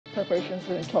Preparations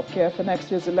are in top gear for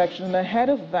next year's election, and ahead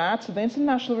of that, the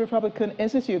International Republican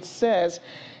Institute says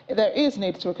there is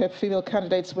need to equip female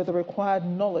candidates with the required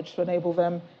knowledge to enable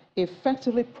them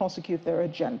effectively prosecute their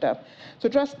agenda. To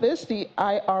address this, the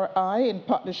IRI, in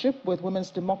partnership with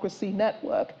Women's Democracy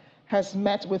Network, has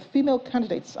met with female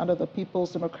candidates under the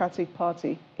People's Democratic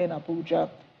Party in Abuja.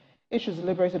 Issues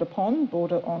deliberated upon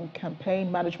border on campaign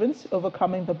management,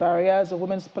 overcoming the barriers of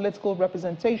women's political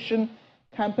representation,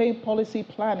 campaign policy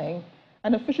planning,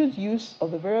 and efficient use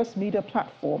of the various media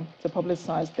platforms to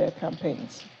publicize their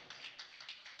campaigns.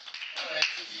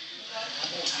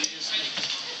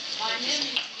 My name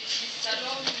is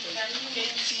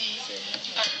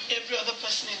and every other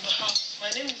person in the house. My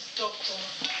name is Dr.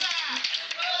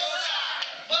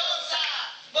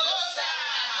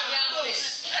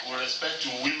 With respect to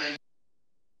women,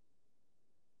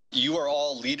 you are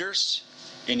all leaders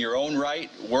in your own right,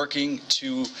 working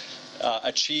to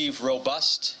achieve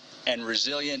robust and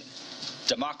resilient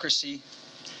democracy,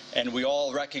 and we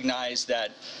all recognize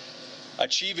that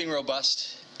achieving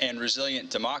robust and resilient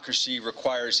democracy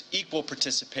requires equal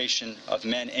participation of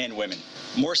men and women.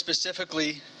 More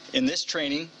specifically, in this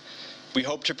training, we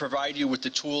hope to provide you with the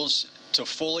tools to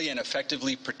fully and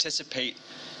effectively participate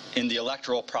in the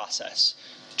electoral process,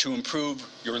 to improve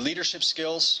your leadership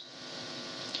skills,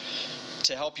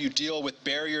 to help you deal with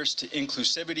barriers to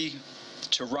inclusivity,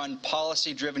 to run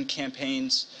policy-driven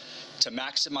campaigns, to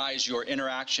maximize your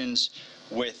interactions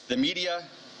with the media,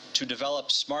 to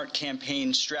develop smart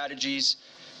campaign strategies,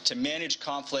 to manage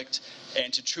conflict,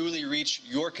 and to truly reach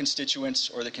your constituents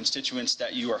or the constituents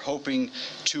that you are hoping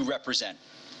to represent.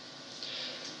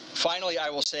 Finally, I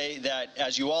will say that,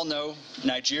 as you all know,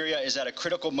 Nigeria is at a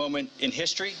critical moment in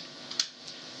history.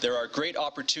 There are great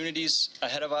opportunities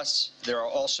ahead of us. There are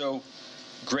also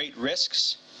great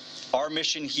risks. Our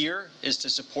mission here is to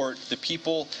support the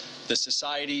people, the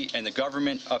society, and the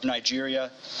government of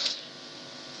Nigeria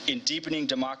in deepening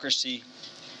democracy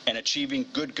and achieving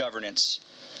good governance.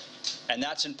 And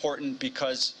that's important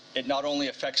because it not only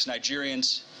affects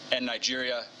Nigerians and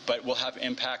Nigeria, but will have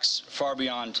impacts far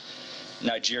beyond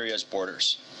Nigeria's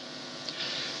borders.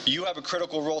 You have a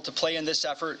critical role to play in this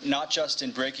effort, not just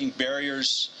in breaking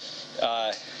barriers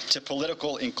to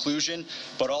political inclusion,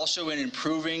 but also in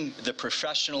improving the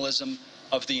professionalism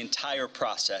of the entire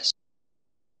process.